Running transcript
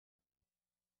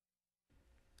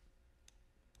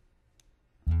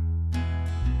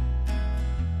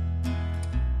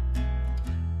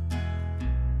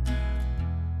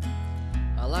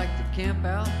camp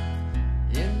out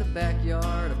in the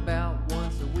backyard about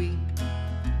once a week.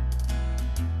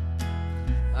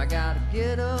 I gotta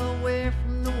get away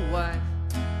from the wife.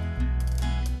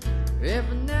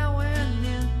 Every now and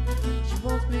then she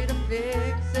wants me to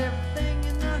fix everything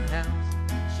in the house.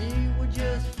 She would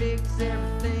just fix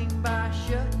everything by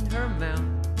shutting her mouth.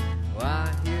 Oh,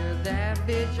 I hear that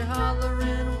bitch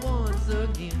hollering once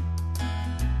again.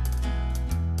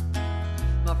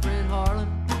 My friend Harlan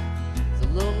is a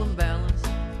little imbalanced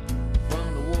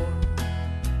from the war.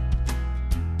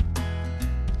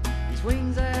 He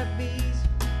swings at bees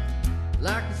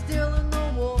like he's still in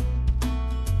the war.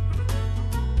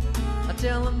 I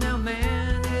tell him now,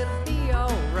 man, it'll be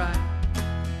alright,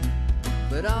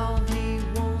 but all he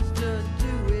wants to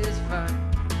do is fight.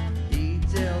 He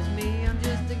tells me I'm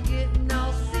just a getting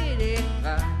all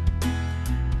cityfied.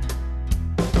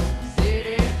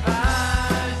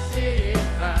 Cityfied,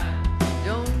 cityfied,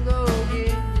 don't go get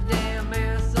your damn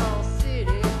ass all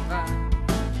cityfied.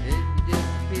 If you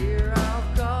disappear, I'll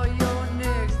call your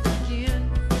next of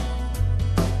kin.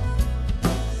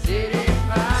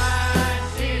 Cityfied,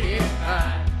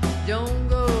 cityfied, don't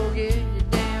go get your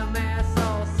damn ass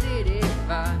all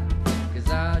cityfied, 'cause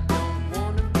I don't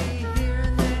wanna be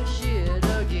hearing that shit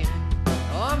again.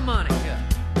 Oh, Monica.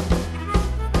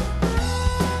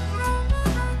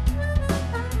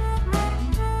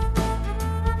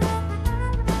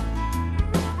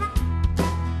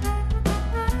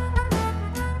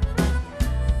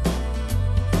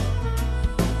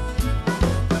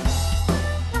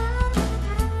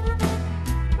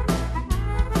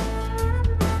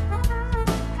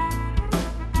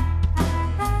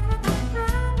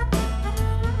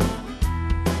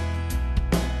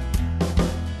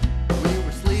 We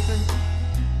were sleeping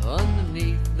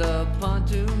underneath the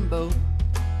pontoon boat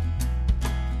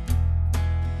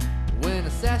when a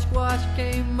Sasquatch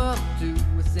came up to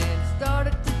us and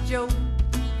started to joke.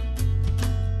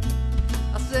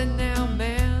 I said, now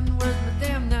man, where's my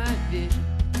damn night vision?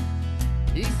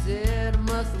 He said, I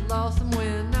must have lost him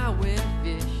when I went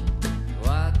fishing. Oh,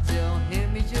 I tell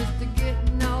him he's just a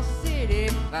getting all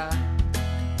cityfied.